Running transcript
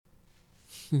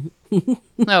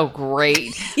Oh,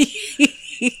 great.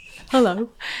 Hello.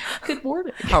 Good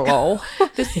morning. Hello.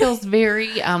 This feels very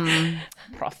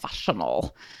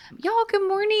professional. Y'all, good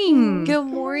morning. Good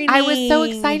morning. I was so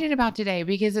excited about today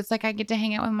because it's like I get to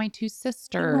hang out with my two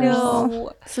sisters.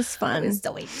 No, this is fun. I'm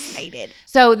so excited.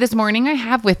 So this morning I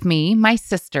have with me my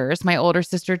sisters, my older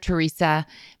sister Teresa,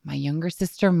 my younger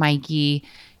sister Mikey.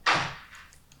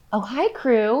 Oh, hi,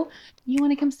 Crew. You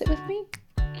want to come sit with me?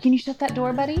 Can you shut that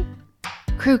door, buddy?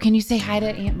 Crew, can you say hi to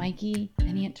Aunt Mikey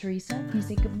and Aunt Teresa? Can you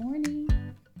say good morning?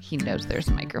 He knows there's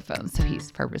a microphone, so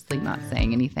he's purposely not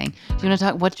saying anything. Do you want to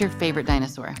talk? What's your favorite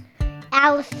dinosaur?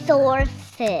 Allosaurus.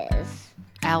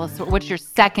 Allosaur. What's your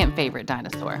second favorite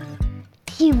dinosaur?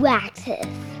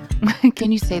 T-Rexes.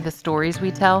 Can you say the stories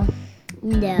we tell?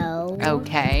 No.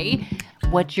 Okay.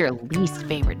 What's your least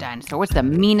favorite dinosaur? What's the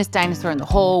meanest dinosaur in the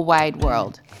whole wide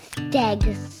world?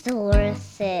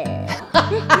 Stegosauruses.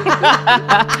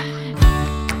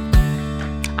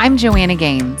 I'm Joanna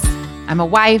Gaines. I'm a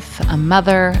wife, a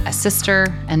mother, a sister,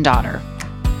 and daughter.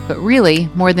 But really,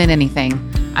 more than anything,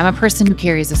 I'm a person who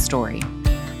carries a story.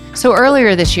 So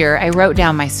earlier this year, I wrote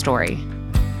down my story,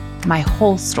 my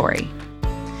whole story.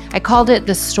 I called it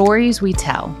The Stories We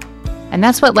Tell. And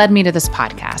that's what led me to this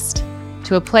podcast,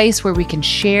 to a place where we can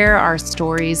share our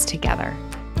stories together.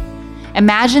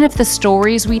 Imagine if the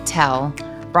stories we tell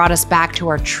brought us back to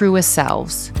our truest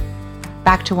selves,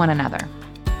 back to one another.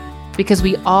 Because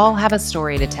we all have a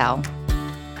story to tell,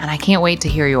 and I can't wait to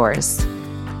hear yours.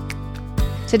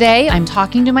 Today, I'm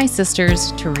talking to my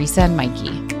sisters, Teresa and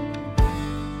Mikey.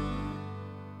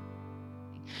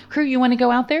 Crew, you want to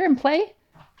go out there and play?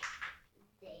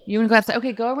 You want to go outside?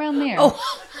 Okay, go around there. Oh.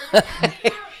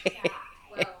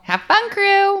 Have fun,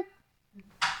 Crew.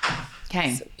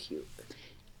 Okay. So cute.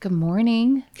 Good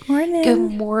morning. Good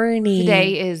morning.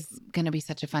 Today is going to be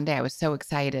such a fun day. I was so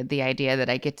excited. The idea that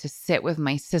I get to sit with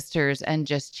my sisters and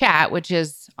just chat, which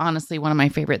is honestly one of my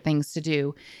favorite things to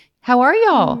do. How are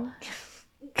y'all?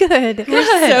 Good. Good.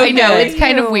 So I know good. it's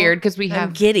kind of weird because we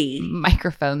have giddy.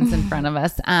 microphones in front of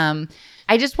us.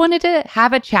 I just wanted to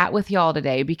have a chat with y'all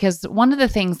today because one of the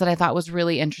things that I thought was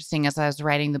really interesting as I was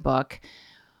writing the book,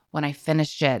 when I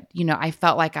finished it, I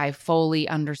felt like I fully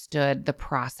understood the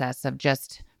process of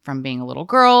just from being a little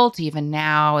girl to even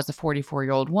now as a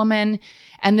 44-year-old woman.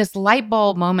 And this light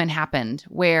bulb moment happened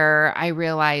where I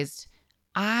realized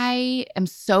I am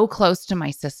so close to my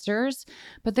sisters,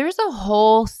 but there's a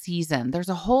whole season, there's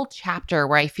a whole chapter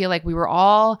where I feel like we were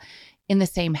all in the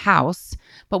same house,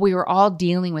 but we were all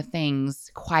dealing with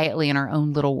things quietly in our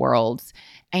own little worlds.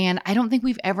 And I don't think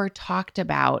we've ever talked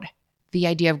about the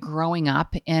idea of growing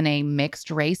up in a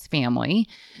mixed race family,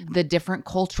 the different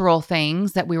cultural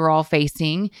things that we were all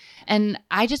facing. And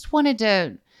I just wanted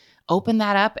to open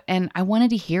that up and I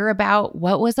wanted to hear about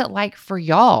what was it like for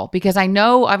y'all? Because I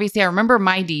know, obviously, I remember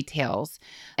my details.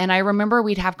 And I remember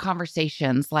we'd have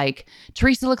conversations like,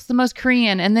 Teresa looks the most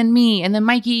Korean, and then me, and then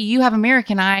Mikey, you have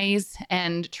American eyes.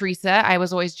 And Teresa, I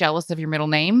was always jealous of your middle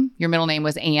name. Your middle name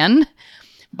was Anne.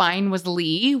 Mine was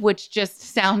Lee, which just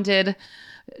sounded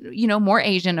more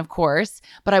Asian, of course,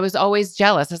 but I was always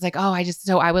jealous. I was like,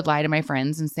 I would lie to my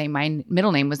friends and say my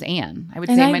middle name was Anne. I would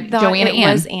say Joanna it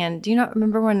Ann. was Ann. Do you not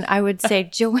remember when I would say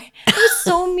Joanna? It was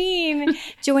so mean.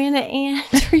 Joanna Ann,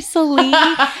 Teresa Lee,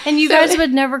 and you guys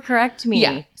would never correct me.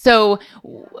 Yeah. So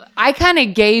I kind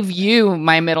of gave you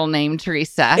my middle name,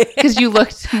 Teresa, because you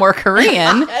looked more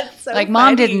Korean. That's so like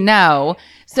mom funny. didn't know.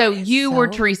 So you were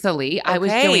Teresa Lee. I was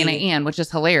Joanna Ann, which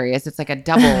is hilarious. It's like a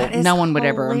double. No one would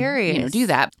ever do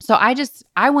that. So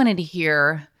I wanted to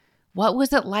hear, what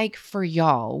was it like for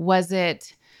y'all? Was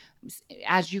it,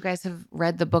 as you guys have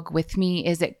read the book with me,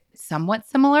 is it somewhat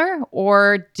similar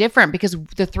or different? Because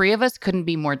the three of us couldn't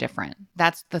be more different.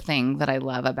 That's the thing that I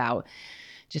love about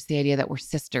just the idea that we're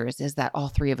sisters, is that all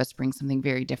three of us bring something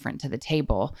very different to the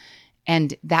table.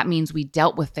 And that means we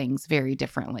dealt with things very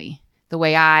differently. The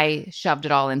way I shoved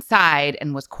it all inside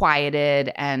and was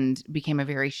quieted and became a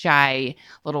very shy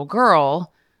little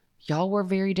girl, y'all were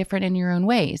very different in your own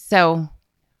ways. So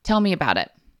tell me about it.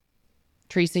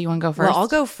 Teresa, you want to go first? Well, I'll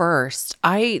go first.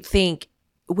 I think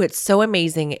what's so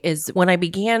amazing is when I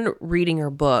began reading your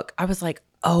book, I was like,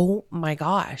 oh my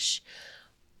gosh,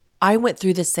 I went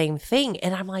through the same thing.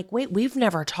 And I'm like, wait, we've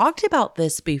never talked about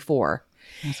this before.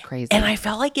 That's crazy. And I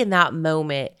felt like in that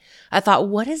moment, I thought,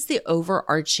 what is the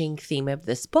overarching theme of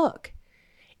this book?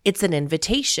 It's an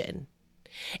invitation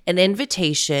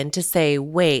to say,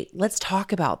 wait, let's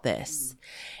talk about this.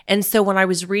 And so when I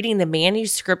was reading the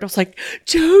manuscript, I was like,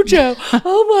 JoJo,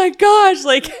 oh my gosh,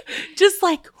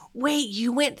 wait,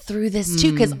 you went through this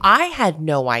too? Because I had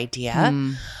no idea.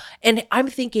 And I'm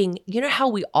thinking, you know how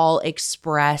we all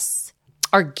express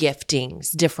our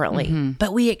giftings differently,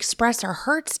 but we express our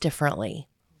hurts differently,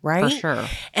 right? For sure.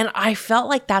 And I felt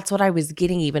like that's what I was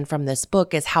getting even from this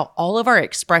book is how all of our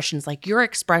expressions, like your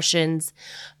expressions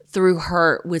through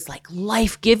hurt was like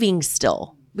life-giving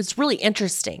still. It was really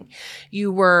interesting. You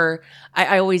were,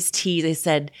 I always tease, I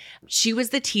said, she was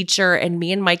the teacher and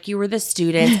me and Mikey were the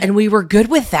students and we were good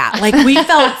with that. Like we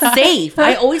felt safe.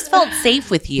 I always felt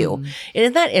safe with you.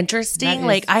 Isn't that interesting? That is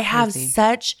like I have crazy.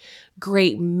 such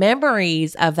great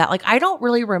memories of that. Like I don't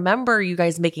really remember you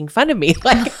guys making fun of me.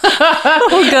 Like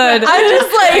Oh, good. I'm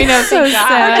just like, I know, so thank God.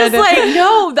 sad. I'm just like,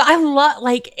 no, I love,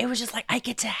 like, it was just like, I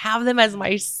get to have them as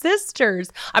my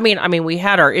sisters. I mean, we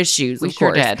had our issues, We of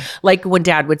sure course. did. Like when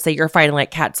Dad would say, you're fighting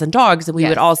like cats and dogs, and we Yes.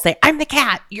 would all say, I'm the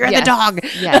cat, you're the Yes. dog.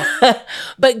 Yes.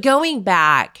 But going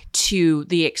back to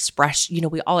the expression,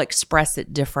 we all express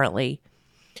it differently.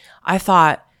 I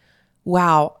thought,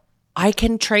 wow, I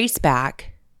can trace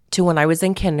back to when I was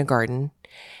in kindergarten.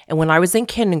 And when I was in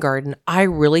kindergarten, I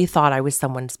really thought I was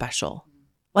someone special.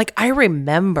 Like I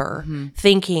remember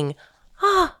thinking,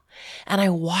 and I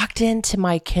walked into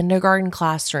my kindergarten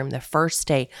classroom the first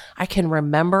day. I can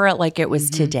remember it like it was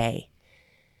today.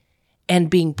 And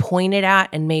being pointed at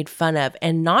and made fun of,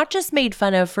 and not just made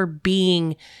fun of for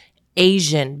being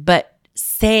Asian, but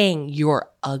saying you're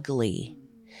ugly.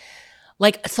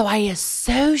 Like, so I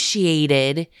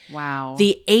associated Wow.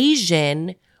 the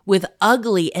Asian with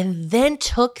ugly and then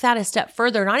took that a step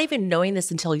further, not even knowing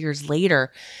this until years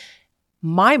later.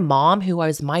 My mom, who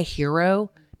was my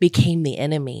hero, became the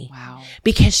enemy. Wow.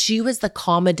 Because she was the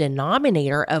common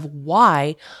denominator of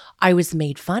why I was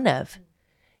made fun of.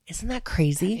 Isn't that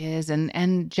crazy? Is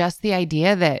and just the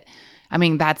idea that, I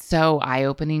mean, that's so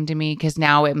eye-opening to me because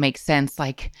now it makes sense.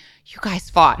 Like you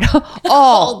guys fought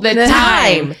all the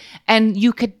time. And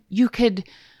you could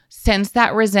sense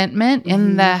that resentment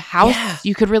in the house. Yeah.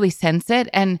 You could really sense it.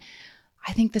 And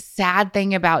I think the sad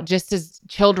thing about just as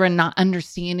children not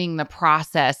understanding the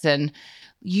process, and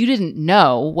you didn't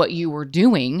know what you were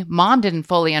doing. Mom didn't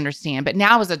fully understand. But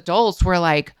now as adults, we're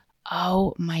like,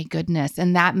 oh my goodness.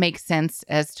 And that makes sense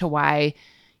as to why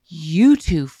you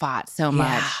two fought so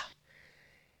much.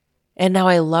 And now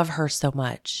I love her so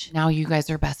much. Now you guys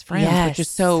are best friends, which is Yes.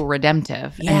 so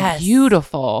redemptive and Yes.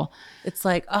 beautiful. It's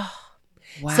like, oh.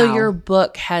 Wow. So your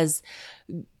book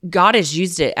God has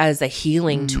used it as a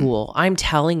healing tool. I'm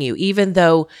telling you, even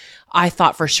though I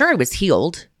thought for sure I was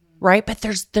healed, right? But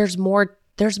there's more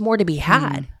to be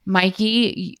had.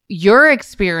 Mikey, your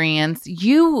experience,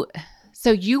 you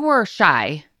were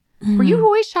shy. Were you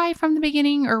always shy from the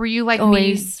beginning, or were you like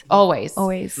Always. me? Always.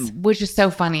 Always. Which is so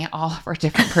funny, all of our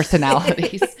different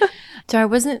personalities. So I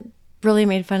wasn't really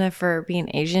made fun of for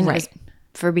being Asian. Right. It was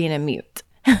for being a mute.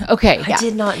 Okay. I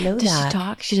did not know Does that. she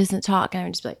talk? She doesn't talk. And I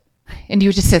would just be like, And you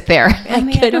would just sit there. I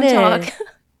mean, I don't goodness. talk.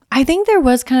 I think there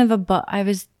was kind of I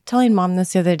was telling Mom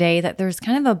this the other day that there was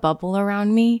kind of a bubble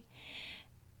around me.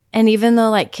 And even though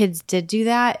like kids did do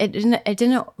that, it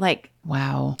didn't like,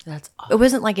 Wow. That's it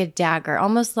wasn't like a dagger,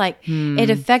 almost like it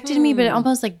affected me, but it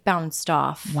almost like bounced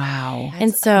off. Wow.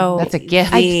 And so That's a gift.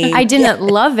 I didn't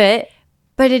love it,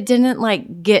 but it didn't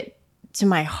like get to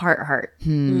my heart.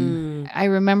 I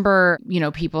remember,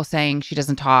 people saying she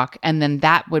doesn't talk, and then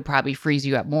that would probably freeze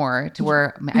you up more to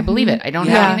where I believe it. I don't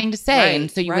have Yeah. anything to say, Right,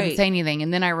 and so you right. wouldn't say anything.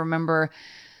 And then I remember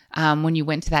when you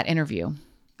went to that interview.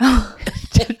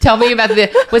 Tell me about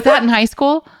was that in high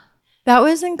school? That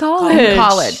was in college. In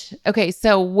college. Okay,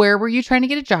 so where were you trying to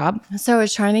get a job? So I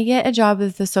was trying to get a job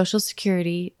with the Social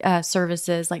Security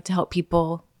services, like to help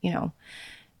people,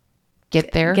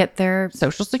 Get there. get their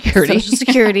Social Security. Social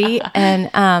Security.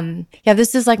 And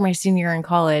this is like my senior year in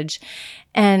college.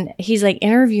 And he's like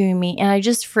interviewing me. And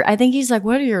I think he's like,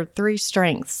 what are your 3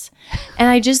 strengths? And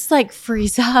I just like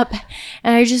freeze up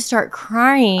and I just start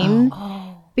crying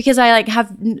because I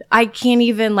can't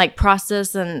even like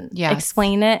process and Yes.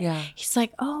 explain it. Yeah. He's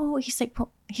like,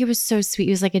 he was so sweet.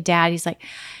 He was like a dad. He's like,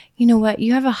 you know what?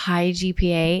 You have a high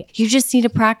GPA. You just need to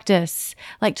practice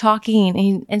like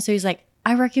talking. And so he's like,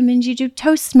 I recommend you do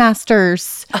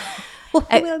Toastmasters.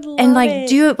 And like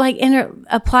do it like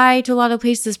apply to a lot of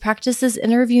places, practice this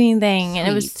interviewing thing. And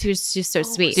he was just so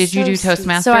sweet. Did you do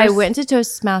Toastmasters? So I went to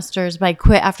Toastmasters, but I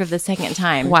quit after the second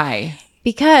time. Why?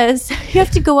 Because you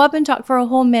have to go up and talk for a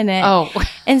whole minute. Oh.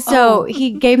 And so he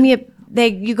gave me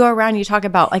you go around, you talk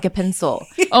about like a pencil.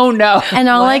 Oh no. And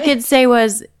all I could say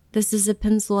was, this is a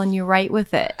pencil and you write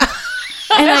with it.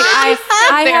 And like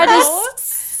I had to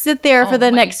sit there for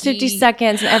the next 50 Mikey.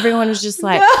 seconds and everyone was just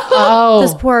like, Oh.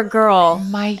 this poor girl.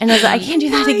 Mikey. And I was like, I can't do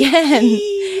that again.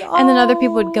 And then other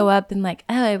people would go up and like,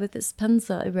 with this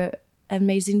pencil I wrote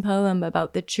amazing poem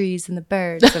about the trees and the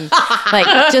birds, and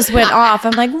like just went off.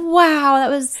 I'm like, wow, that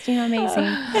was amazing.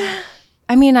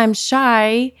 I mean, I'm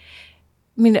shy.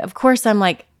 I mean, of course, I'm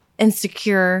like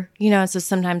insecure, so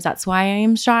sometimes that's why I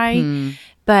am shy.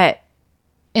 But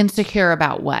insecure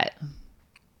about what?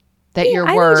 That your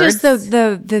I words, think just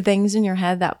the things in your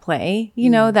head that play,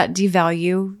 that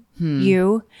devalue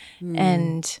you,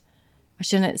 and I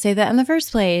shouldn't say that in the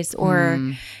first place,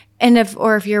 or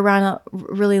if you're around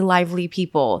really lively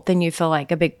people, then you feel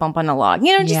like a big bump on a log,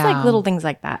 just like little things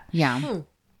like that. Yeah.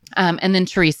 And then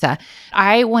Teresa,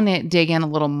 I want to dig in a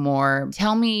little more.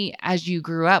 Tell me, as you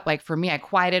grew up, like for me, I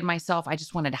quieted myself. I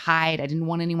just wanted to hide. I didn't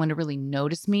want anyone to really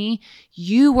notice me.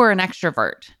 You were an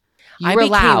extrovert. You were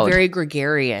became loud. very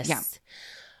gregarious,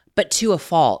 but to a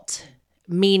fault,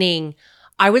 meaning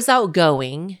I was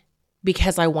outgoing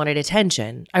because I wanted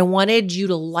attention. I wanted you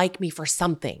to like me for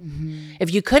something.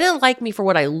 If you couldn't like me for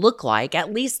what I look like,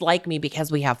 at least like me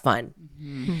because we have fun.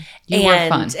 You were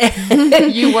fun.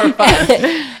 You were fun.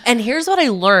 And here's what I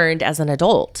learned as an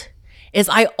adult is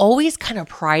I always kind of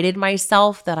prided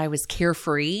myself that I was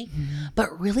carefree,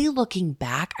 but really looking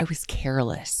back, I was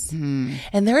careless.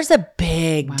 And there's a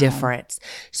big difference.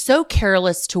 So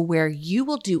careless to where you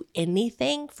will do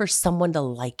anything for someone to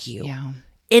like you. Yeah.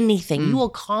 Anything. You will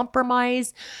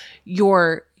compromise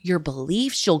your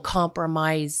beliefs. You'll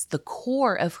compromise the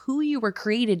core of who you were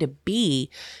created to be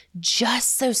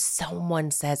just so someone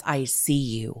says, I see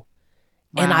you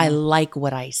and I like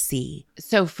what I see.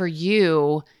 So for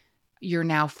you, you're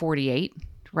now 48,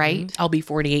 right? I'll be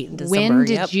 48 in December. When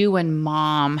did you and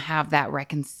Mom have that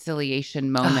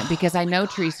reconciliation moment? Because I know,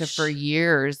 Teresa, for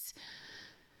years,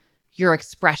 your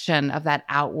expression of that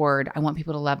outward, I want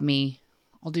people to love me,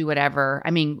 I'll do whatever.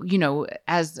 I mean,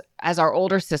 as our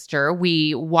older sister,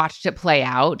 we watched it play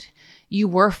out. You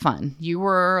were fun. You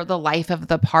were the life of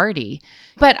the party.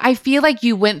 But I feel like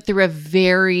you went through a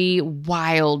very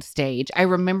wild stage. I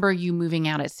remember you moving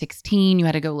out at 16. You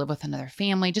had to go live with another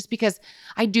family, just because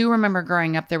I do remember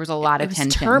growing up, there was a lot of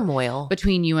tension, turmoil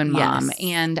between you and Mom. Yes.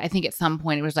 And I think at some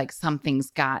point it was like,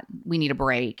 we need a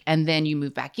break. And then you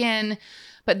moved back in.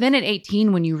 But then at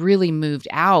 18, when you really moved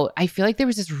out, I feel like there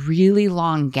was this really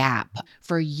long gap.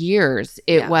 For years,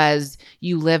 it was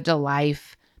you lived a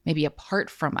life maybe apart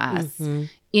from us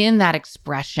in that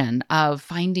expression of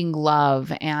finding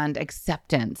love and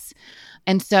acceptance.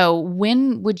 And so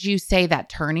when would you say that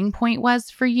turning point was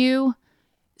for you?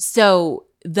 So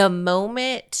the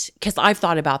moment, because I've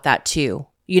thought about that too,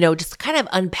 just kind of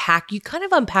unpack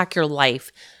your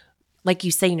life, like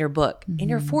you say in your book, in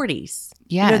your 40s.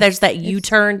 Yeah. There's that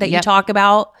U-turn that you talk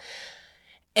about.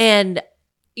 And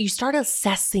you start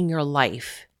assessing your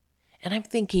life. And I'm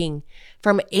thinking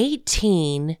from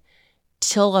 18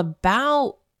 till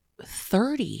about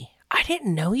 30, I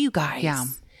didn't know you guys. Yeah.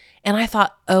 And I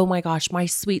thought, oh my gosh, my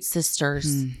sweet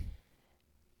sisters.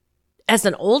 As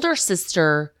an older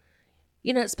sister,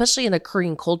 especially in the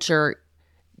Korean culture,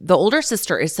 the older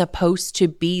sister is supposed to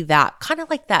be that kind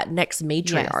of like that next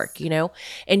matriarch,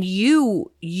 and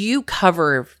you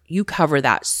cover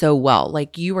that so well.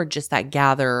 Like you are just that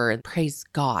gatherer, and praise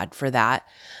God for that,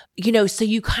 so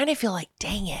you kind of feel like,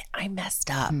 dang it, I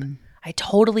messed up. I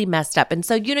totally messed up. And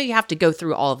so, you have to go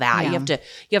through all that. Yeah.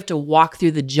 You have to walk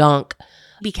through the junk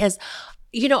because,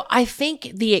 I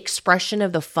think the expression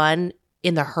of the fun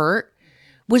in the hurt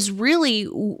was really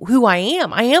who I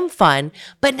am. I am fun,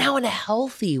 but now in a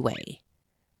healthy way,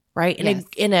 right?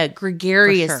 In a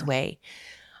gregarious way.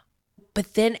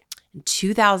 But then in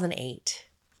 2008,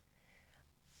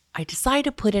 I decided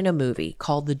to put in a movie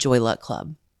called The Joy Luck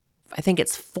Club. I think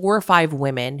it's 4 or 5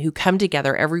 women who come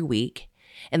together every week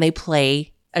and they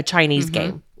play a Chinese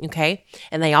game, okay?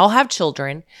 And they all have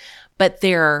children, but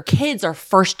their kids are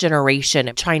first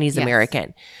generation Chinese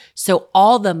American. So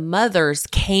all the mothers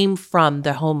came from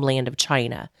the homeland of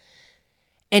China.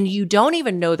 And you don't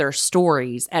even know their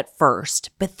stories at first.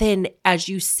 But then as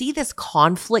you see this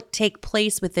conflict take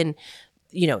place within,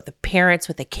 the parents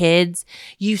with the kids,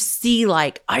 you see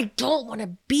like, I don't want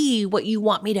to be what you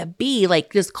want me to be.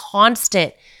 Like this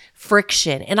constant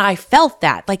friction. And I felt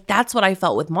that. Like that's what I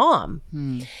felt with Mom.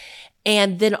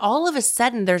 And then all of a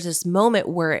sudden there's this moment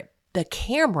where the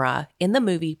camera in the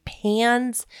movie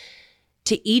pans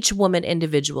to each woman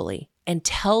individually and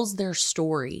tells their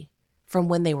story from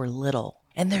when they were little.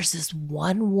 And there's this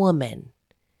one woman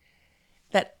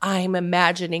that I'm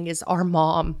imagining is our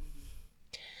mom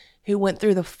who went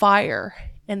through the fire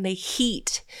and the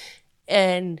heat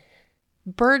and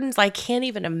burdens I can't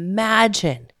even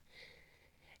imagine.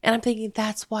 And I'm thinking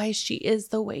that's why she is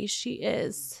the way she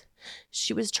is.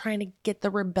 She was trying to get the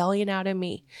rebellion out of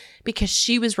me because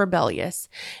she was rebellious.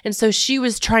 And so she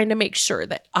was trying to make sure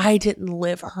that I didn't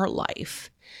live her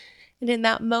life. And in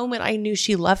that moment, I knew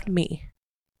she loved me.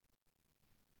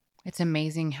 It's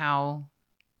amazing how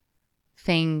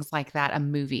things like that, a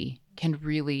movie, can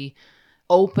really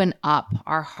open up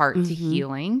our heart to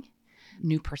healing,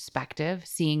 new perspective,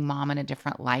 seeing mom in a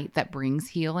different light that brings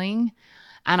healing.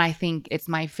 And I think it's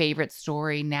my favorite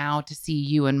story now to see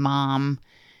you and mom.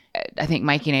 I think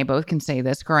Mikey and I both can say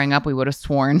this. Growing up, we would have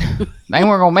sworn, I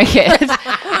we're going to make it.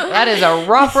 That is a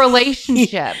rough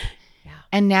relationship.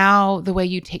 And now the way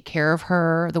you take care of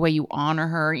her, the way you honor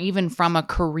her, even from a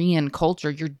Korean culture,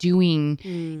 you're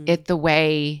doing it the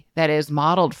way that is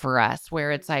modeled for us,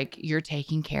 where it's like you're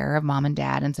taking care of mom and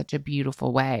dad in such a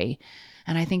beautiful way.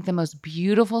 And I think the most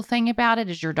beautiful thing about it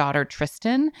is your daughter,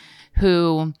 Tristan,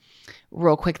 who,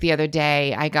 real quick, the other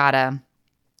day, I got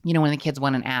when the kids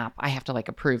want an app, I have to like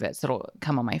approve it. So it'll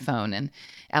come on my phone. And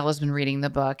Ella's been reading the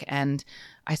book and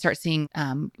I start seeing,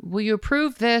 will you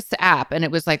approve this app? And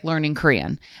it was like learning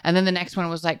Korean. And then the next one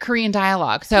was like Korean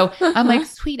dialogue. So I'm like,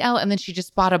 sweet Ella. And then she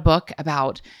just bought a book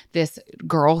about this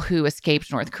girl who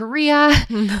escaped North Korea.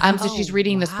 So she's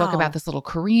reading this book about this little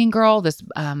Korean girl, this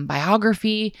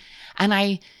biography.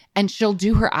 And she'll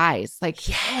do her eyes. Like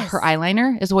her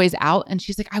eyeliner is always out. And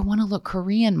she's like, I want to look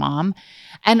Korean, mom.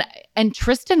 And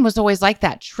Tristan was always like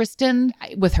that. Tristan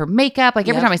with her makeup, like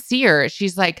every time I see her,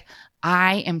 she's like,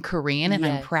 I am Korean and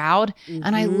I'm proud.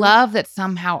 And I love that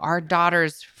somehow our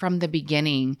daughters from the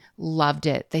beginning loved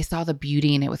it. They saw the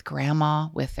beauty in it with grandma,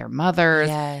 with their mothers.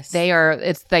 Yes.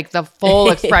 It's like the full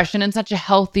expression in such a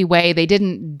healthy way. They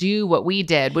didn't do what we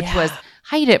did, which was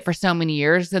hide it for so many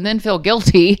years and then feel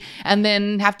guilty and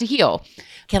then have to heal.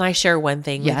 Can I share one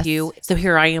thing with you? So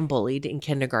here I am bullied in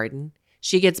kindergarten.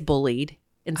 She gets bullied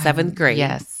in 7th grade.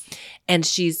 Yes. And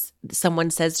someone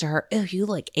says to her, oh, you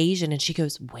look Asian. And she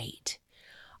goes, wait,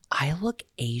 I look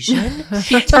Asian?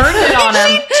 She turned it on him.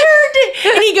 She turned it.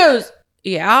 And he goes,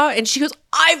 yeah. And she goes,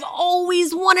 I've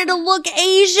always wanted to look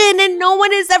Asian and no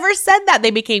one has ever said that.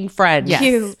 They became friends. Yes,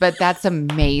 Cute. but that's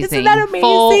amazing. Isn't that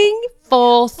amazing?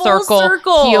 Full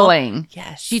circle healing.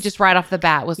 Yes. She just right off the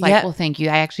bat was like, well, thank you.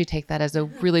 I actually take that as a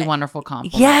really wonderful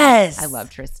compliment. Yes. I love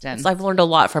Tristan. So I've learned a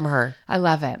lot from her. I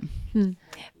love it.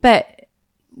 But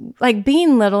like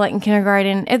being little, like in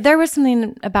kindergarten, there was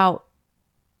something about,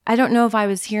 I don't know if I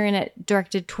was hearing it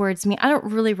directed towards me. I don't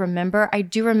really remember. I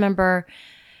do remember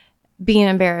being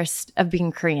embarrassed of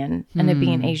being Korean and of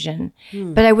being Asian.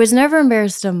 But I was never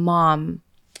embarrassed of mom.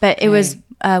 But it was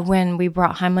when we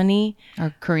brought Harmony,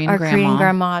 Our Korean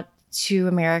grandma, to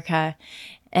America.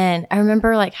 And I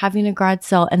remember like having a garage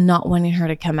sale and not wanting her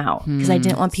to come out because I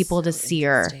didn't want people to see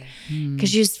her because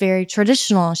she was very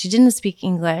traditional. She didn't speak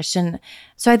English. And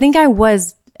so I think I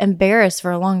was embarrassed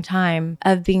for a long time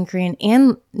of being Korean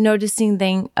and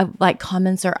noticing like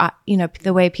comments or,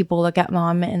 the way people look at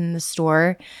mom in the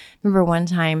store. I remember one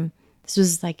time, this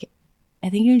was like, I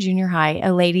think in junior high,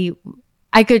 a lady,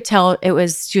 I could tell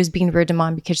she was being rude to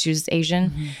mom because she was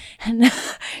Asian. And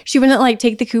she wouldn't like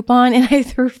take the coupon and I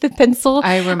threw the pencil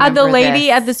at the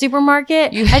lady at the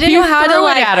supermarket. I didn't know how to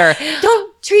like, at her.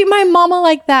 Don't treat my mama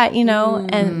like that,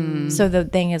 And so the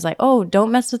thing is like, oh,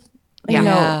 don't mess with,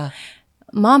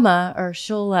 mama or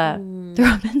she'll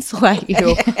throw a pencil at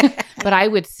you. But I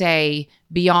would say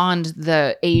beyond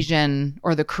the Asian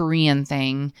or the Korean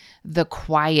thing, the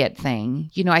quiet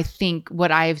thing, I think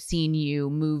what I've seen you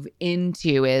move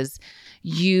into is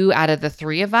you, out of the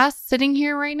three of us sitting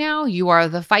here right now, you are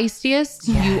the feistiest.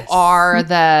 Yes. You are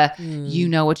the, you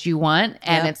know what you want.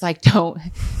 And it's like,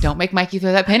 don't make Mikey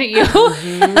throw that pen at you.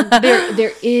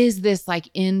 There is this like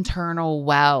internal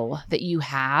well that you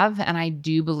have. And I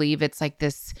do believe it's like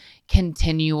this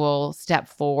continual step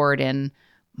forward in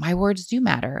my words do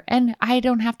matter. And I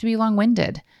don't have to be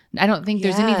long-winded. I don't think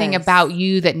there's anything about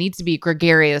you that needs to be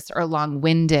gregarious or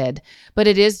long-winded, but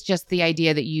it is just the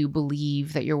idea that you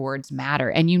believe that your words matter.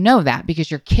 And you know that because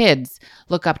your kids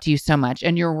look up to you so much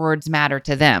and your words matter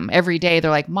to them. Every day they're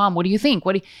like, Mom, what do you think?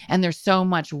 And there's so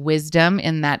much wisdom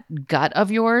in that gut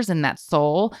of yours and that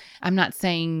soul. I'm not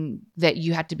saying that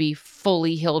you have to be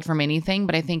fully healed from anything,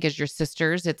 but I think as your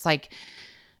sisters, it's like,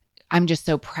 I'm just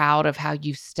so proud of how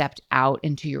you've stepped out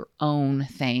into your own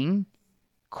thing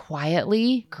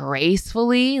quietly,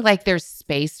 gracefully. Like there's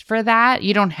space for that.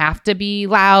 You don't have to be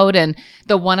loud and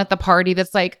the one at the party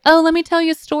that's like, oh, let me tell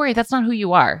you a story. That's not who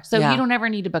you are. So you don't ever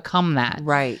need to become that.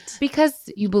 Right. Because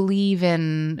you believe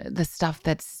in the stuff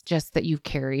that's just that you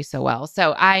carry so well.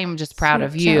 So I'm just proud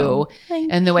of you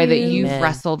and the way that you've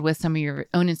wrestled with some of your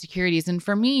own insecurities. And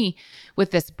for me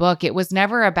with this book, it was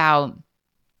never about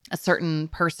a certain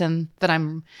person that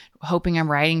I'm hoping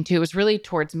I'm writing to. It was really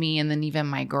towards me and then even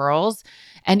my girls.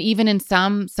 And even in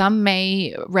some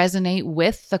may resonate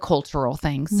with the cultural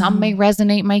things. Some may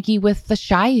resonate, Mikey, with the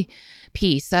shy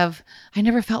piece of, I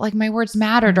never felt like my words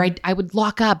mattered, or I would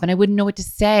lock up and I wouldn't know what to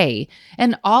say.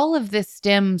 And all of this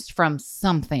stems from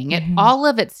something. All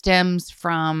of it stems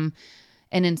from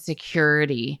an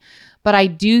insecurity. But I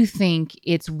do think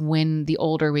it's when the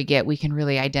older we get, we can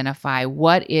really identify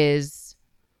what is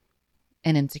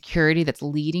an insecurity that's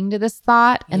leading to this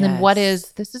thought. And then what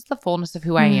is, this is the fullness of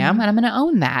who I am. And I'm going to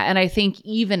own that. And I think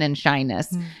even in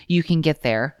shyness, you can get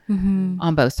there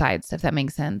on both sides, if that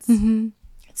makes sense.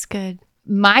 It's good.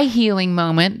 My healing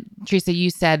moment, Teresa, you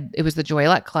said it was the Joy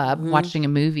Luck Club, watching a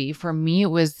movie. For me,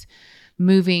 it was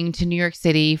moving to New York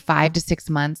City 5 to 6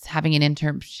 months, having an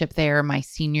internship there my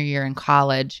senior year in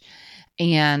college.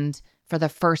 And for the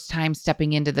first time,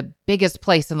 stepping into the biggest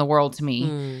place in the world to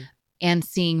me and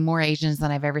seeing more Asians than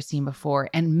I've ever seen before,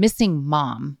 and missing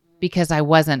mom because I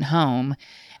wasn't home,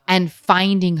 and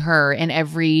finding her in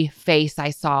every face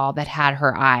I saw that had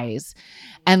her eyes,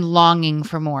 and longing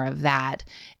for more of that.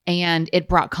 And it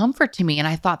brought comfort to me. And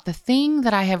I thought, the thing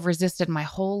that I have resisted my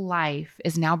whole life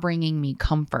is now bringing me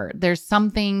comfort. There's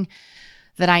something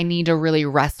that I need to really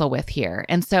wrestle with here.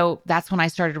 And so that's when I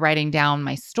started writing down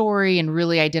my story and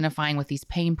really identifying with these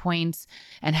pain points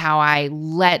and how I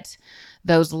let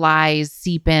those lies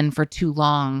seep in for too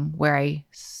long, where I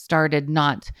started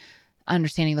not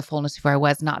understanding the fullness of who I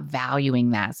was, not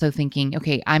valuing that. So thinking,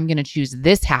 okay, I'm going to choose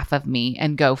this half of me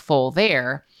and go full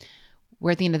there,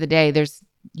 where at the end of the day,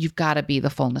 you've got to be the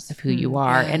fullness of who you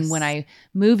are. And when I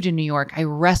moved to New York, I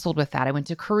wrestled with that. I went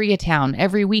to Koreatown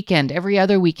every weekend, every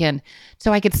other weekend,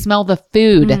 so I could smell the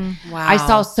food. Wow. I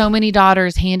saw so many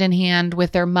daughters hand in hand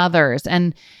with their mothers.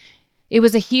 And it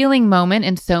was a healing moment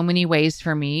in so many ways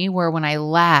for me, where when I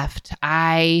left,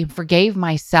 I forgave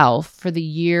myself for the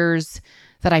years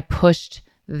that I pushed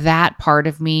that part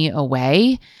of me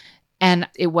away. And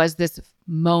it was this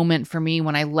moment for me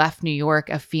when I left New York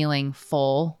of feeling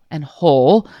full and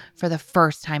whole for the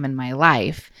first time in my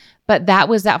life. But that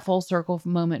was that full circle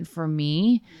moment for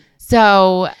me.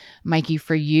 So, Mikey,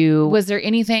 for you, was there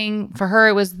anything, for her,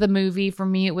 it was the movie. For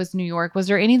me, it was New York. Was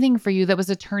there anything for you that was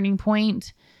a turning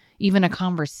point, even a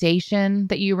conversation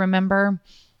that you remember?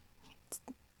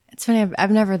 It's funny.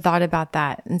 I've never thought about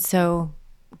that. And so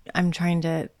I'm trying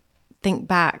to think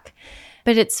back.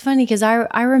 But it's funny because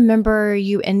I remember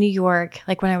you in New York,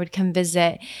 like when I would come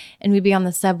visit and we'd be on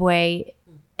the subway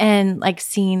and like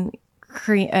seeing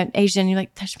Korean, Asian, you're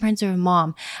like, touch friends with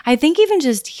mom. I think even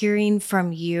just hearing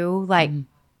from you, like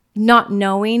not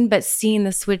knowing, but seeing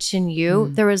the switch in you,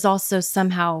 there was also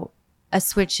somehow a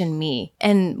switch in me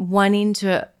and wanting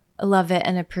to love it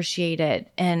and appreciate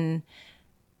it.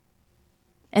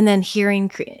 And then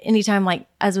hearing, anytime like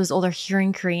as I was older,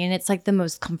 hearing Korean, it's like the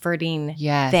most comforting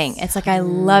thing. It's like, I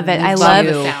love it. I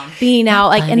love being out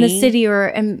like in the city or,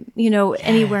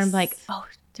 anywhere. I'm like, oh,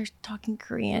 they're talking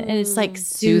Korean. And it's like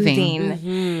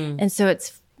soothing. And so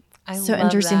it's so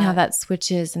interesting how that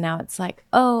switches. And now it's like,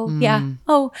 when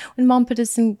mom put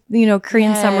us in,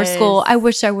 Korean summer school, I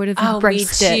wish I would have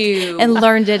embraced it and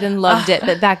learned it and loved it.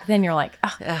 But back then you're like,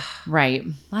 right.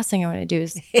 Last thing I want to do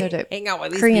is go to hang out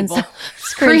with these Korean people.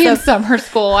 Korean summer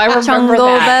school. I remember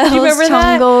that. Do you remember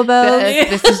that?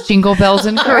 Bells. This is Jingle Bells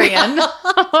in Korean. Yes.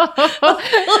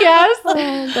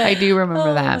 I do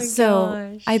remember that.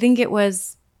 So I think it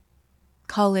was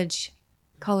college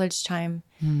time.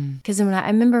 Because when I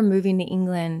remember moving to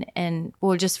England and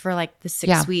just for like the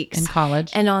 6 weeks in college,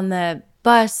 and on the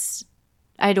bus,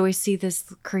 I'd always see this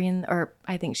Korean, or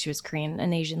I think she was Korean,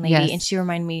 an Asian lady, and she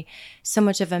reminded me so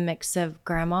much of a mix of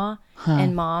grandma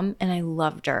and mom, and I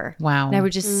loved her. Wow! And I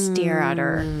would just stare at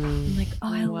her. I'm like,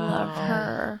 oh, I love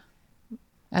her.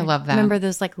 I love that. Remember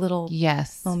those like little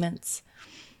moments.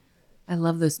 I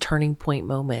love those turning point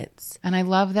moments, and I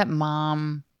love that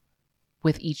mom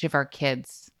with each of our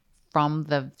kids. From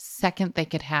the second they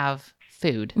could have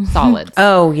food, solids.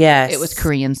 Oh, yes. It was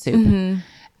Korean soup.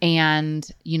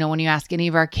 And, when you ask any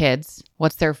of our kids,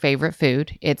 what's their favorite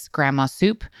food? It's grandma's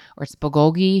soup, or it's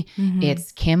bulgogi,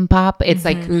 it's kimbap. It's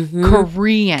like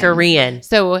Korean.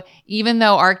 So even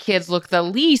though our kids look the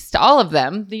least, all of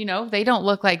them, they don't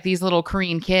look like these little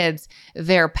Korean kids.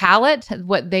 Their palate,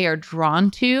 what they are drawn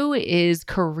to is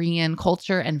Korean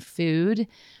culture and food.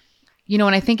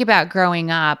 When I think about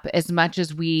growing up, as much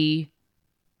as we,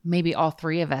 maybe all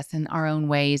three of us in our own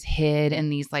ways, hid in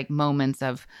these like moments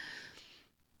of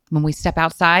when we step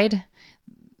outside,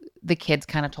 the kids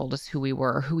kind of told us who we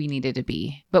were, who we needed to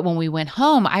be. But when we went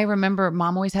home, I remember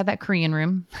mom always had that Korean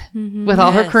room with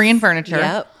all her Korean furniture.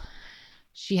 Yep.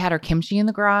 She had her kimchi in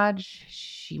the garage.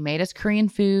 She made us Korean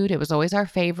food. It was always our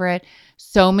favorite.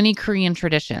 So many Korean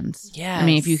traditions. I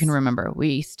mean, if you can remember,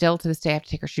 we still to this day have to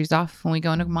take our shoes off when we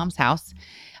go into mom's house.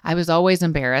 I was always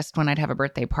embarrassed when I'd have a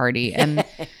birthday party and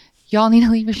y'all need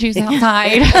to leave your shoes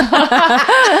outside.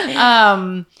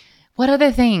 What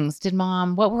other things did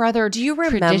mom, what were other Do you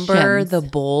remember the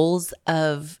bowls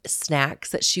of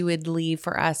snacks that she would leave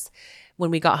for us when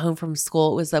we got home from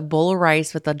school? It was a bowl of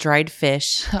rice with a dried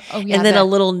fish and then a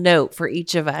little note for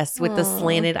each of us with the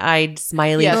slanted-eyed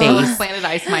smiley face.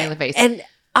 Slanted-eyed smiley face. And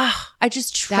I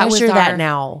just treasure that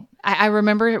now. I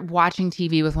remember watching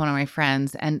TV with one of my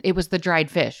friends, and it was the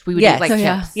dried fish. We would eat like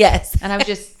chips. Yes. And I would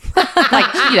just like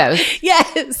Cheetos.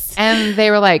 Yes. And they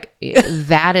were like,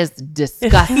 that is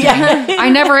disgusting. I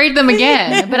never ate them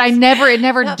again. But it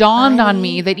never dawned on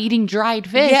me that eating dried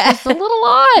fish is a little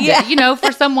odd,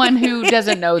 for someone who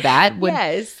doesn't know that.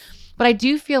 Yes. But I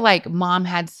do feel like mom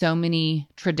had so many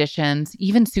traditions,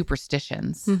 even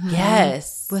superstitions. Mm-hmm.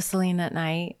 Yes. Whistling at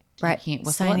night. Right. You can't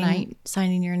whistle at night.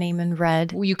 Signing your name in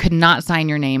red. You could not sign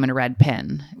your name in a red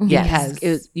pen. Yes.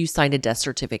 You signed a death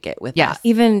certificate with that.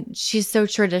 Even she's so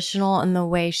traditional in the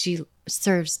way she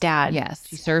serves dad. Yes.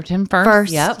 She served him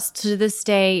first. Yep. To this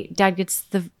day, dad gets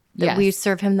we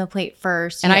serve him the plate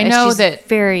first. And I know that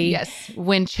very. Yes.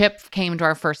 When Chip came to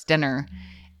our first dinner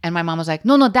and my mom was like,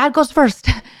 no, dad goes first.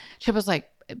 Chip was like,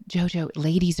 Jojo,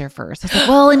 ladies are first. I was like,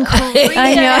 well, in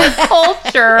Korean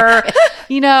culture,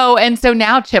 and so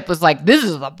now Chip was like, this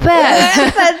is the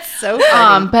best. That's so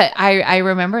funny. But I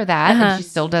remember that, and she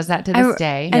still does that to this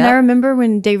day. And I remember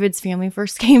when David's family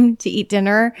first came to eat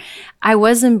dinner, I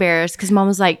was embarrassed because mom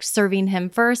was like serving him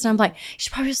first. And I'm like, you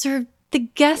should probably serve the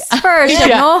guests first.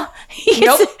 No,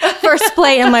 he's first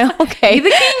plate. I'm like, okay. He's the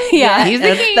king. Yeah. He's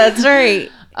the king. That's right.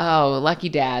 Oh, lucky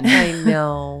dad. I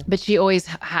know. But she always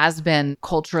has been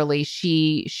culturally,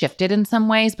 she shifted in some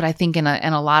ways, but I think in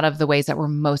a lot of the ways that were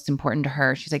most important to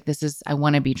her, she's like, I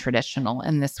want to be traditional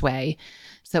in this way.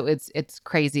 So it's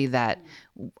crazy that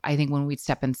I think when we'd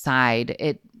step inside,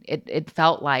 it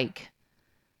felt like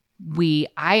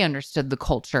I understood the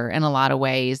culture in a lot of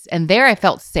ways. And there I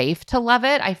felt safe to love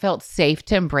it. I felt safe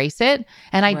to embrace it.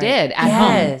 And I did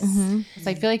at home. Mm-hmm.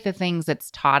 So I feel like the things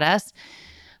it's taught us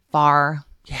far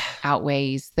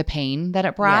outweighs the pain that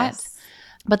it brought. Yes.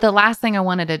 But the last thing I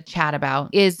wanted to chat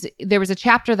about is there was a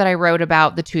chapter that I wrote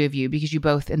about the two of you because you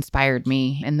both inspired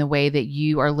me in the way that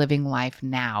you are living life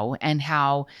now and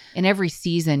how in every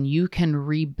season you can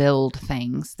rebuild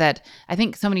things that I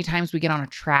think so many times we get on a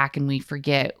track and we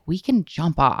forget we can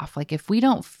jump off. Like if we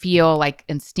don't feel like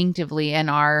instinctively in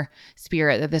our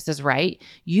spirit that this is right,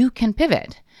 you can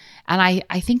pivot. And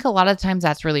I think a lot of times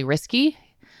that's really risky.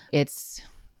 It's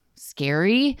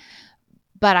scary.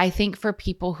 But I think for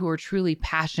people who are truly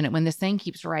passionate, when this thing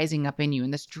keeps rising up in you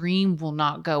and this dream will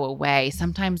not go away,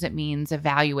 sometimes it means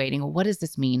evaluating, well, what does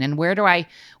this mean? And where do I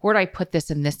put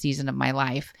this in this season of my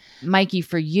life? Mikey,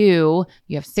 for you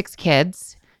have 6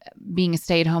 kids, being a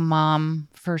stay-at-home mom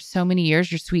for so many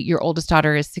years. You're sweet. Your oldest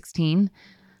daughter is 16,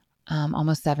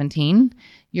 almost 17.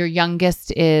 Your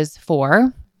youngest is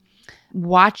 4.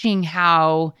 Watching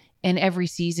how in every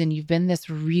season you've been this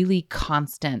really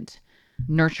constant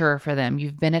nurturer for them.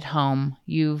 You've been at home.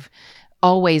 You've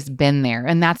always been there.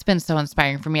 And that's been so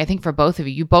inspiring for me. I think for both of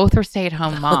you, you both were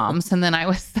stay-at-home moms. And then I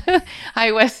wasn't,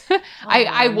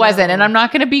 and I'm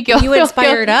not going to be guilty. You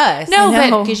inspired us.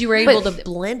 No, because you were able to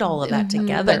blend all of that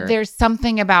together. But there's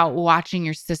something about watching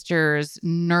your sisters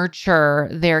nurture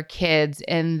their kids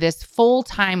in this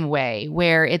full-time way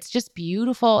where it's just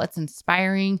beautiful. It's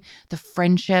inspiring. The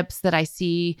friendships that I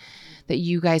see that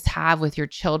you guys have with your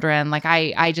children. Like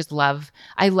I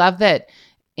love that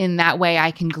in that way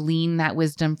I can glean that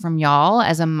wisdom from y'all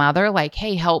as a mother, like,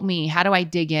 hey, help me. How do I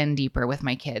dig in deeper with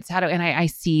my kids? And I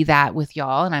see that with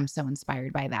y'all and I'm so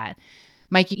inspired by that.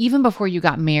 Mikey, even before you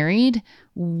got married,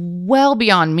 well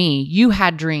beyond me, you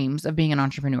had dreams of being an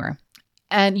entrepreneur.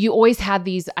 And you always had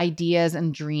these ideas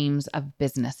and dreams of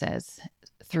businesses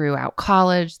throughout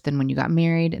college, then when you got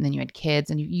married, and then you had kids,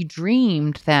 and you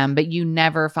dreamed them, but you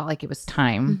never felt like it was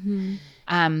time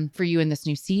for you in this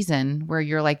new season where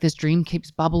you're like, this dream keeps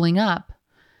bubbling up.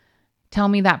 Tell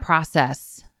me that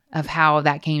process of how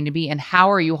that came to be and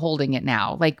how are you holding it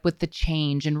now, like with the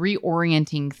change and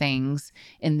reorienting things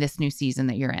in this new season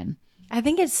that you're in? I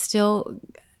think it's still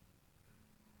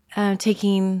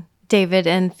taking David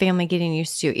and family getting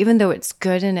used to, even though it's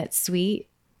good and it's sweet.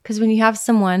 Because when you have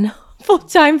someone full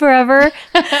time forever,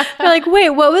 they're like, wait,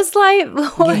 what was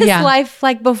life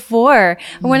like before?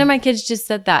 And one of my kids just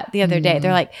said that the other day.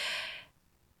 They're like,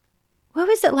 what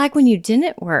was it like when you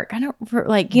didn't work? I don't you're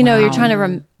trying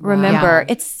to remember. Yeah.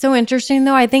 It's so interesting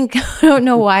though. I think, I don't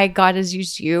know why God has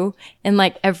used you in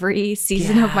like every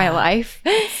season of my life.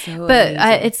 So But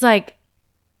amazing. it's like,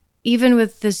 even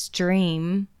with this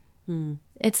dream,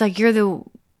 it's like you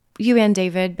and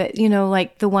David, but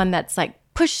like the one that's like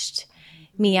pushed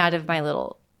me out of my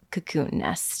little cocoon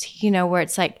nest, where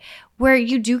it's like, where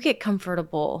you do get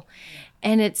comfortable.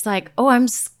 And it's like, oh, I'm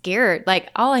scared. Like,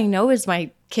 all I know is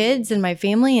my kids and my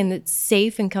family, and it's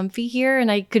safe and comfy here.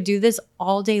 And I could do this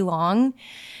all day long.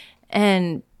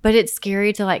 But it's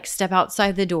scary to like step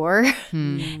outside the door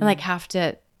and like have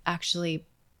to actually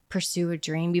pursue a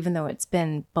dream, even though it's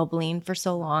been bubbling for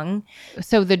so long.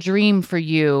 So the dream for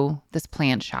you, this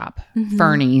plant shop,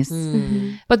 Fernie's,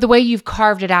 but the way you've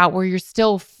carved it out where you're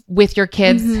still with your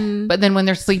kids, but then when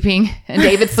they're sleeping and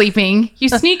David's sleeping, you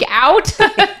sneak out,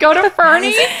 go to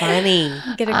Fernie's. Funny.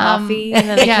 Get a coffee and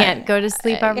then I can't go to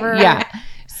sleep ever. Yeah.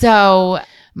 So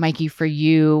Mikey, for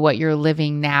you, what you're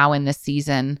living now in this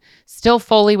season, still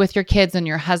fully with your kids and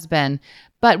your husband,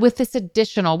 but with this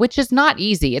additional, which is not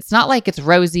easy. It's not like it's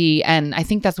rosy. And I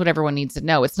think that's what everyone needs to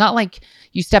know. It's not like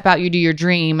you step out, you do your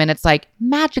dream, and it's like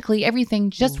magically everything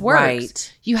just works.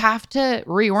 Right. You have to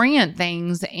reorient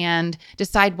things and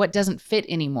decide what doesn't fit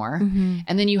anymore.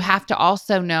 And then you have to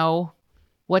also know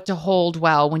what to hold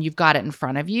well when you've got it in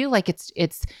front of you. Like it's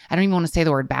I don't even want to say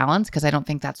the word balance because I don't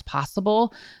think that's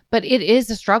possible, but it is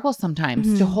a struggle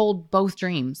sometimes to hold both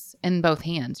dreams in both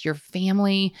hands. Your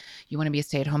family, you want to be a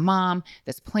stay-at-home mom,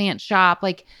 this plant shop,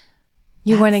 like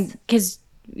You want to, because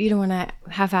you don't want to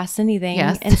half-ass anything.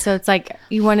 Yes. And so it's like,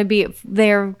 you want to be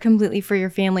there completely for your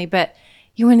family, but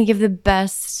you want to give the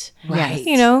best, Right.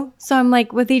 So I'm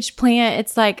like, with each plant,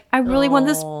 it's like, I really want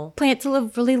this Aw. plant to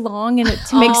live really long and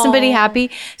to make somebody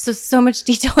happy. So much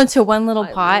detail into one little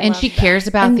pot. and she cares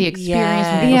about the experience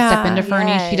when people step into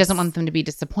Fernie. She doesn't yes. want them to be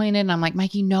disappointed. And I'm like,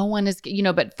 Mikey, no one is,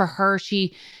 but for her,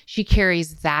 she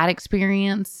carries that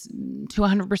experience to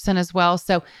 100% as well.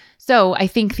 So I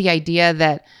think the idea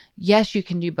that yes, you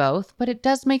can do both, but it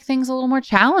does make things a little more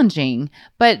challenging.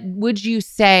 But would you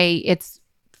say it's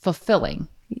fulfilling?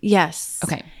 Yes.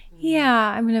 Okay. Yeah.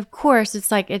 I mean, of course,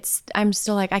 it's like, I'm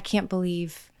still like, I can't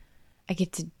believe I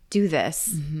get to do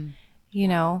this,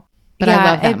 But I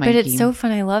love that, but Mikey. it's so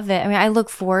fun. I love it. I mean, I look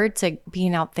forward to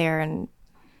being out there and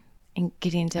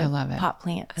getting to I love it. pot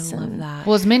plants. I love that.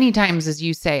 Well, as many times as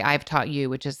you say, I've taught you,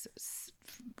 which is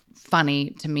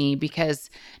funny to me because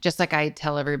just like I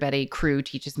tell everybody, Crew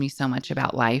teaches me so much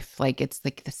about life. Like it's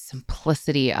like the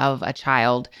simplicity of a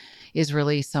child is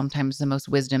really sometimes the most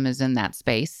wisdom is in that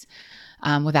space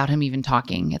without him even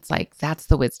talking. It's like, that's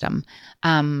the wisdom.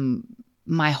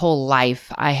 My whole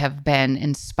life, I have been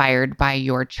inspired by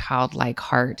your childlike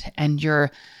heart and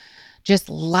your just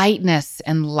lightness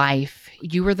and life.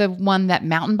 You were the one that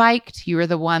mountain biked. You were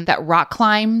the one that rock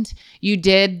climbed. You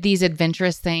did these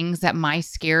adventurous things that my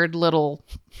scared little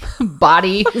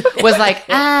body was like,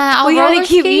 I'll Well, roller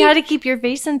skate. you had to keep your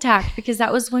face intact because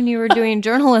that was when you were doing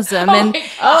journalism and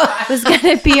it was going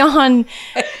to be on,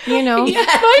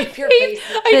 My face.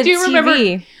 I the do remember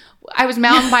TV. I was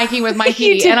mountain biking with Mikey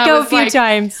You did and I go was a few like,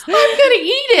 times. I'm going to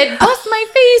eat it, bust my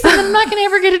face, and I'm not going to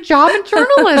ever get a job in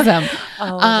journalism.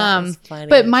 that was funny.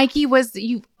 But Mikey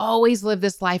you've always lived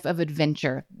this life of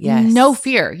adventure. Yes. No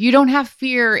fear. You don't have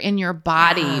fear in your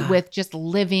body with just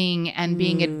living and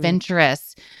being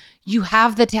adventurous. You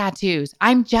have the tattoos.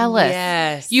 I'm jealous.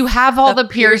 Yes. You have all the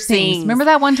piercings. piercings. Remember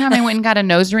that one time I went and got a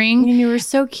nose ring? And you were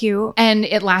so cute. And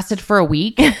it lasted for a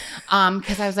week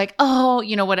because I was like, oh,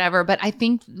 whatever. But I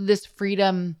think this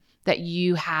freedom that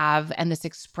you have and this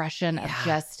expression of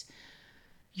just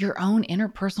your own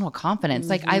interpersonal confidence.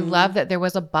 Like, I love that there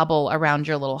was a bubble around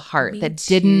your little heart that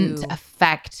didn't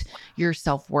affect your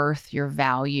self-worth, your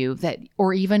value,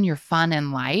 or even your fun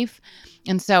in life.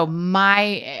 And so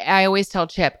I always tell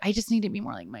Chip, I just need to be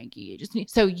more like Mikey.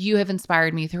 So you have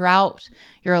inspired me throughout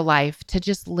your life to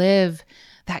just live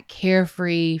that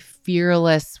carefree,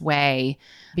 fearless way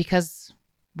because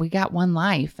we got one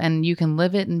life and you can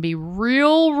live it and be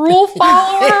real rule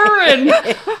follower and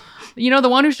the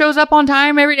one who shows up on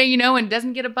time every day, and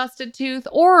doesn't get a busted tooth,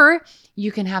 or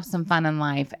you can have some fun in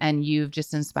life. And you've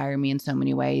just inspired me in so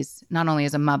many ways, not only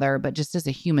as a mother, but just as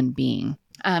a human being.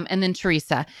 And then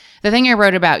Teresa, the thing I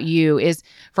wrote about you is,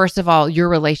 first of all, your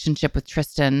relationship with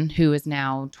Tristan, who is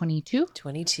now 22.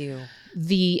 22.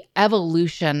 The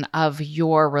evolution of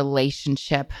your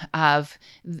relationship of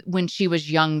when she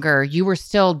was younger, you were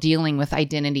still dealing with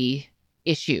identity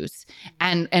issues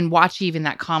and watch even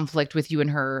that conflict with you and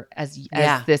her as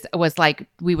this was like,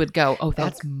 we would go, oh,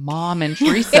 that's Mom and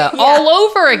Teresa all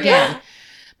over again.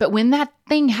 But when that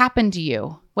thing happened to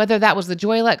you, whether that was the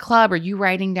Joylet Club or you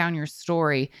writing down your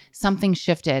story, something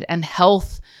shifted and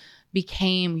health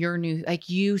became your new, like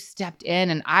you stepped in.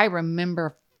 And I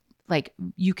remember like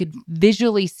you could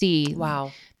visually see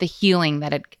Wow. the healing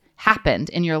that had happened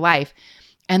in your life.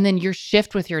 And then your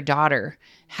shift with your daughter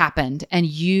happened and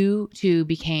you two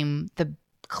became the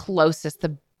closest,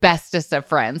 the bestest of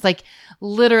friends. Like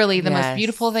literally the most Yes.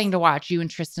 beautiful thing to watch, you and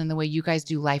Tristan, the way you guys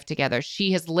do life together.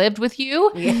 She has lived with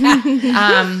you.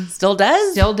 Yeah. Still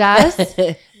does. Still does.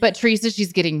 But Teresa,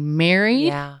 she's getting married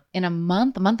Yeah. in a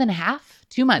month and a half,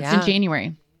 2 months in Yeah.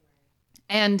 January.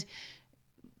 And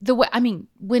the way, I mean,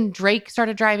 when Drake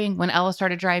started driving, when Ella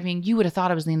started driving, you would have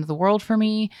thought it was the end of the world for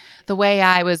me. The way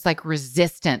I was like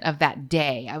resistant of that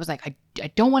day. I was like, I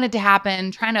don't want it to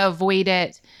happen, trying to avoid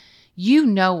it. You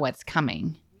know what's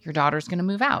coming. Your daughter's going to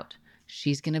move out.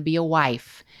 She's going to be a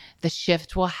wife. The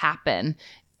shift will happen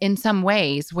in some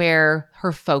ways where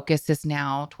her focus is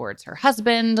now towards her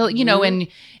husband, you know, and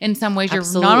in some ways you're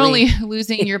not only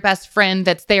losing your best friend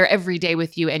that's there every day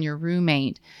with you and your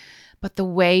roommate, but the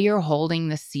way you're holding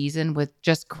the season with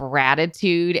just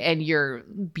gratitude and your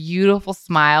beautiful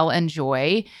smile and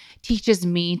joy teaches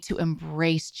me to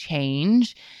embrace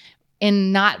change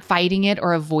and not fighting it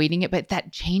or avoiding it, but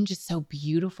that change is so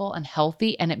beautiful and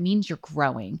healthy, and it means you're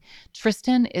growing.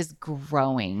 Tristan is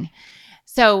growing.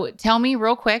 So tell me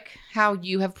real quick how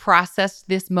you have processed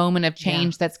this moment of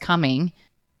change that's coming.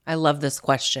 I love this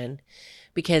question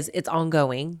because it's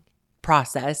ongoing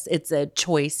process. It's a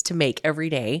choice to make every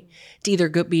day to either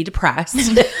be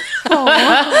depressed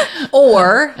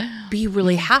or be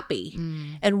really happy.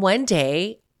 And one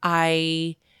day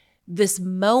this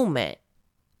moment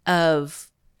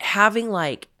of having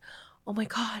like, oh my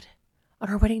God, on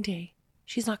her wedding day,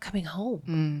 she's not coming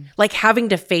home. Like having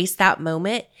to face that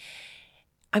moment,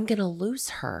 I'm going to lose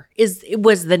her it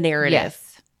was the narrative.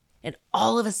 Yes. And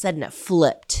all of a sudden it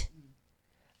flipped.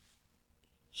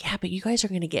 Yeah, but you guys are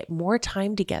going to get more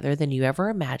time together than you ever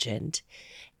imagined.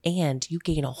 And you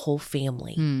gain a whole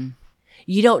family.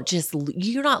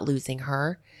 You're not losing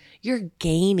her. You're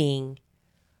gaining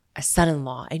a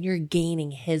son-in-law and you're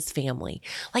gaining his family.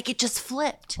 Like it just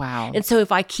flipped. Wow. And so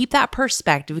if I keep that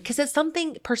perspective, because it's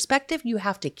something, perspective, you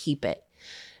have to keep it.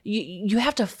 You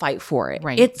have to fight for it.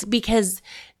 Right. It's because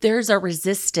there's a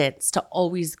resistance to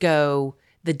always go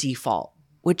the default,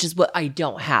 which is what I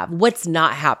don't have, what's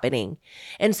not happening.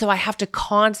 And so I have to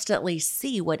constantly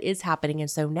see what is happening.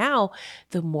 And so now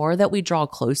the more that we draw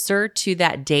closer to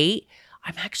that date,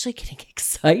 I'm actually getting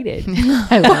excited.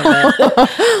 I love it.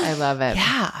 I love it.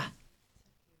 Yeah.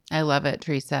 I love it,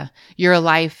 Teresa. Your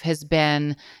life has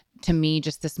been, to me,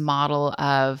 just this model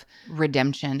of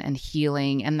redemption and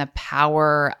healing and the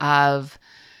power of,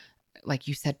 like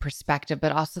you said, perspective,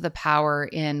 but also the power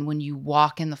in when you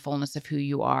walk in the fullness of who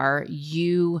you are,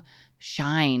 you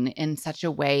shine in such a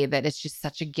way that it's just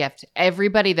such a gift.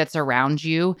 Everybody that's around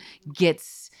you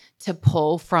gets to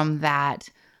pull from that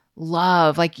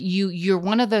love. Like you're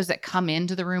one of those that come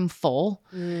into the room full,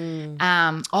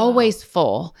 always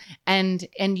full. And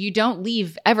you don't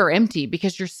leave ever empty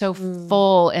because you're so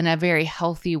full in a very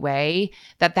healthy way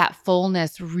that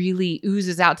fullness really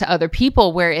oozes out to other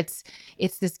people where it's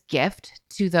this gift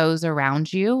to those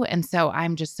around you. And so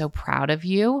I'm just so proud of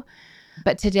you.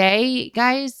 But today,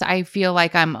 guys, I feel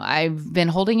like I've been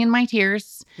holding in my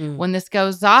tears. When this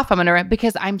goes off,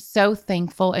 because I'm so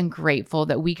thankful and grateful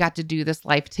that we got to do this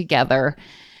life together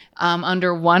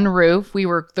under one roof. We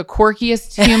were the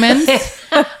quirkiest humans.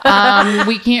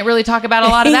 We can't really talk about a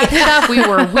lot of that stuff. We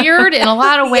were weird in a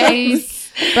lot of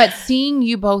ways. But seeing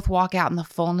you both walk out in the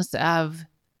fullness of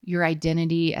your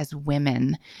identity as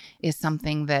women is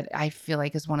something that I feel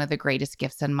like is one of the greatest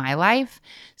gifts in my life.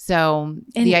 So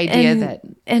the idea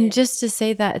and just to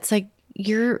say that it's like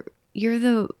you're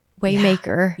the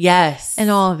waymaker, Yes.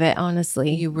 and all of it.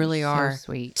 Honestly, You really are. so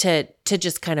sweet. To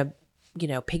just kind of,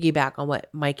 piggyback on what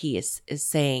Mikey is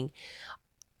saying,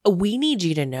 we need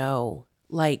you to know,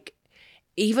 like,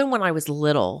 even when I was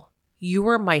little, you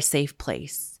were my safe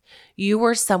place. You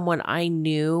were someone I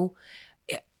knew.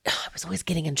 I was always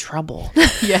getting in trouble.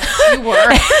 Yes, you were.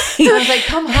 I was like,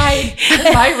 come hide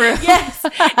in my room. Yes.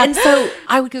 And so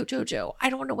I would go, JoJo, I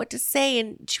don't know what to say.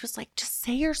 And she was like, just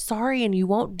say you're sorry and you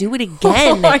won't do it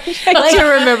again. I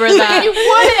do remember that. You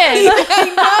wouldn't.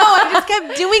 I know. I just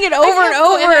kept doing it over and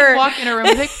over. Walk in a room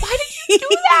and be like, why did you do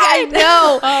that? I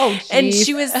know. Oh, And geez.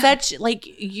 she was such,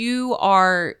 like, you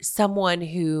are someone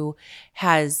who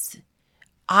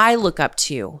I look up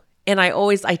to. And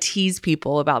I tease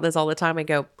people about this all the time. I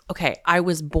go, okay, I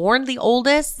was born the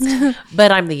oldest,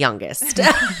 but I'm the youngest.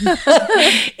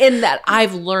 In that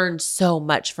I've learned so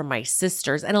much from my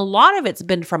sisters. And a lot of it's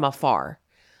been from afar.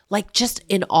 like just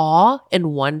in awe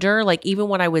and wonder. Like even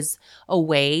when I was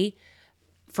away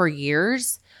for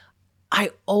years,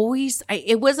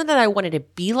 it wasn't that I wanted to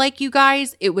be like you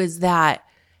guys. It was that,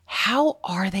 how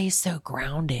are they so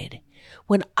grounded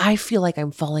when I feel like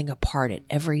I'm falling apart at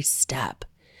every step?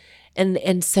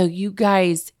 And so you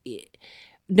guys,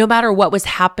 no matter what was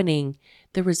happening,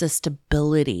 there was a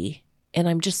stability. And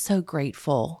I'm just so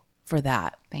grateful for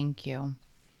that. Thank you.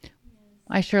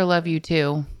 I sure love you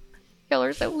too. Y'all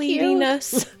are so Leading cute.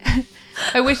 us,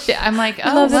 I wish I'm like,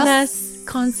 oh, loving well, us,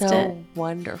 constant. So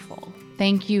wonderful.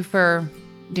 thank you for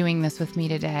doing this with me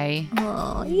today.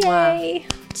 Oh, yay.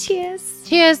 Cheers.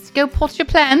 Cheers. Go pot your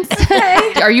plants.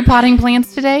 Are you potting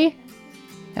plants today?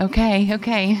 Okay. Don't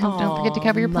forget to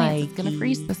cover your plants. It's going to Mikey.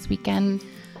 freeze this weekend.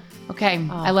 Okay.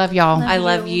 I love y'all. I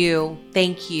love you.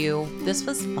 Thank you. This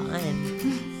was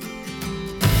fun.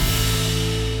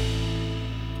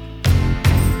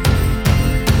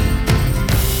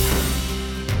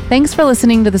 Thanks for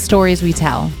listening to The Stories We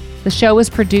Tell. The show was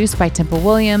produced by Temple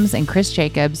Williams and Chris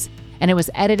Jacobs, and it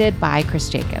was edited by Chris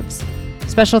Jacobs.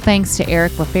 Special thanks to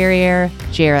Eric LaFerriere,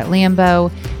 Jarrett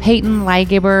Lambeau, Peyton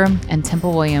Leigeber, and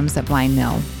Temple Williams at Blind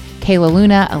Mill, Kayla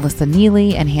Luna, Alyssa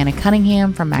Neely, and Hannah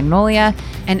Cunningham from Magnolia,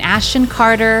 and Ashton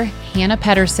Carter, Hannah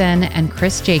Pedersen, and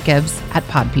Chris Jacobs at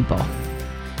Pod People.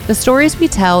 The Stories We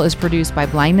Tell is produced by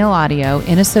Blind Mill Audio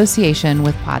in association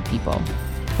with Pod People.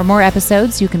 For more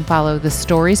episodes, you can follow The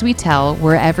Stories We Tell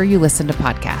wherever you listen to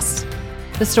podcasts.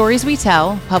 The Stories We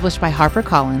Tell, published by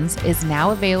HarperCollins, is now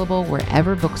available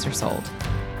wherever books are sold.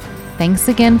 Thanks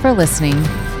again for listening.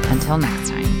 Until next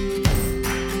time.